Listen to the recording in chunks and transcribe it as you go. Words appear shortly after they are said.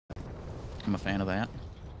I'm a fan of that.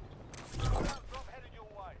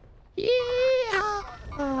 Yeah.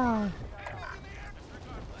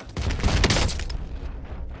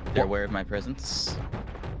 They're aware of my presence.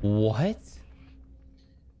 What?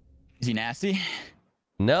 Is he nasty?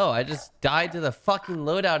 No, I just died to the fucking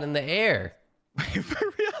loadout in the air.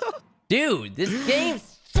 For real? Dude, this game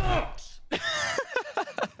sucks.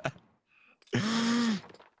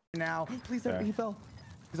 Now, please don't. He fell.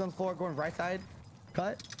 He's on the floor, going right side.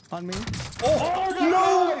 Cut on me. Oh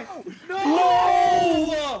no! No!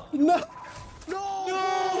 No! No!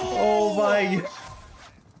 Oh my!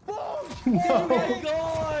 Oh my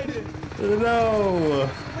god! No!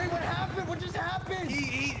 Wait, what happened? What just happened?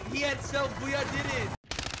 He had self. Booyah did it.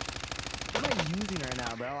 What am I using right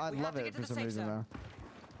now, bro? I love it for some reason, though.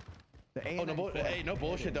 Oh, hey, no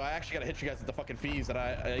bullshit though. I actually gotta hit you guys with the fucking fees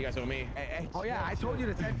that you guys owe me. Hey, oh yeah, I told you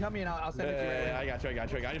to tell me and I'll send it to you. Yeah, I got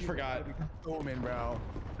you. I just forgot. Booming, bro.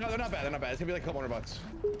 No, they're not bad. It's gonna be like a couple $100.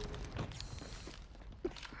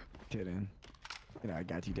 Kidding. You know, I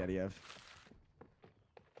got you, Daddy F.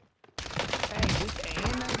 Hey, this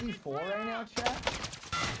AN-94 right now, chat?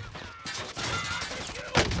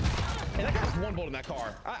 Hey, that guy's one bullet in that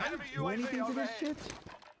car. I don't do anything to this shit.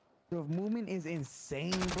 The movement is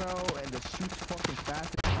insane, bro, and the shoot's fucking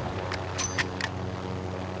fast.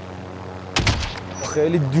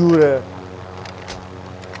 خیلی دوره.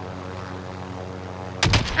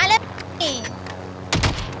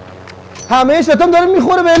 همه شاتم داره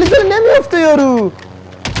میخوره به الیتر نمیافته یارو.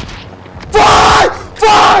 وای!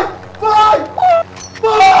 وای! وای!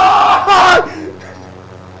 وای!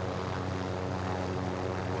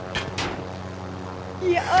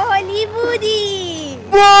 یه عالی بودی.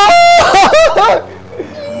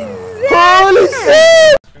 Holy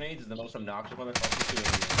shit! Grenades is the most obnoxious one that's also in the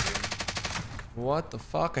game. What the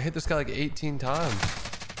fuck? I hit this guy like 18 times.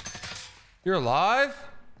 You're alive?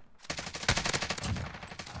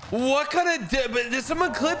 What kind of did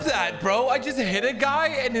someone clip that, bro? I just hit a guy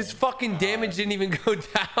and his fucking damage didn't even go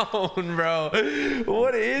down, bro.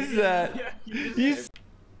 What is that? He's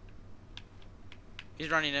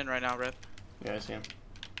running in right now, Rip. Yeah, I see him.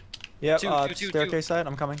 Yep, Two. staircase side,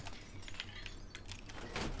 I'm coming.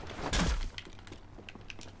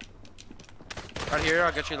 Right here,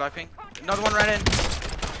 I'll get you life ping. Another one ran in.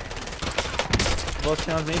 Both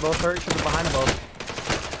challenge me, both hurt, should be behind them both.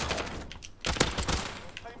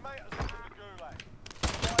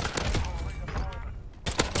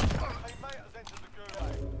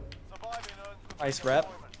 Nice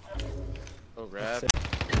rep. Oh, rep.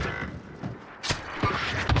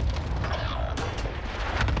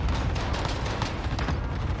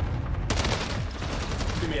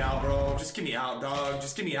 Get me out, bro. Just get me out, dog.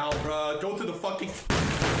 Just get me out, bro. Go to the fucking...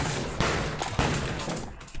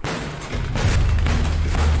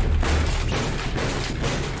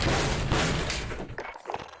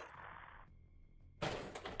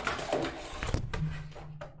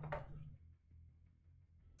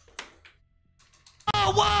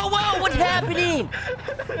 whoa, what's happening?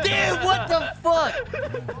 Dude, what the fuck?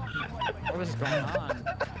 What was going on?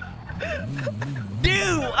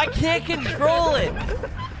 Dude, I can't control it.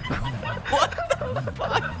 What the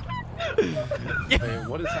fuck? Hey,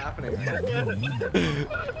 what is happening?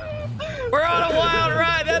 We're on a wild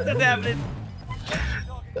ride. That's what's happening.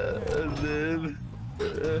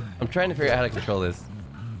 I'm trying to figure out how to control this.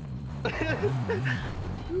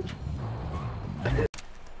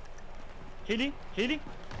 Heli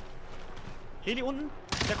unten.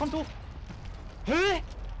 Der kommt hoch. Höhe.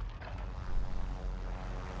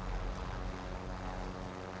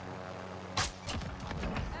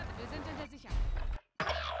 Wir sind in der Sicherheit.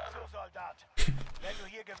 So, Soldat. Wenn du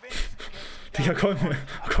hier gewinnst, Digga, komm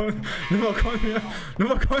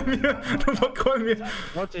mir.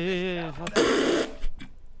 Warte, hier, warte.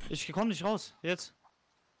 Ich komm nicht raus. Jetzt.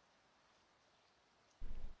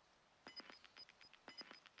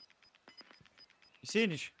 Ich sehe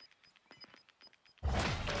nicht.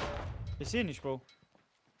 Ich sehe nicht, Bro.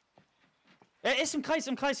 Er ist im Kreis,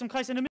 in der Mitte.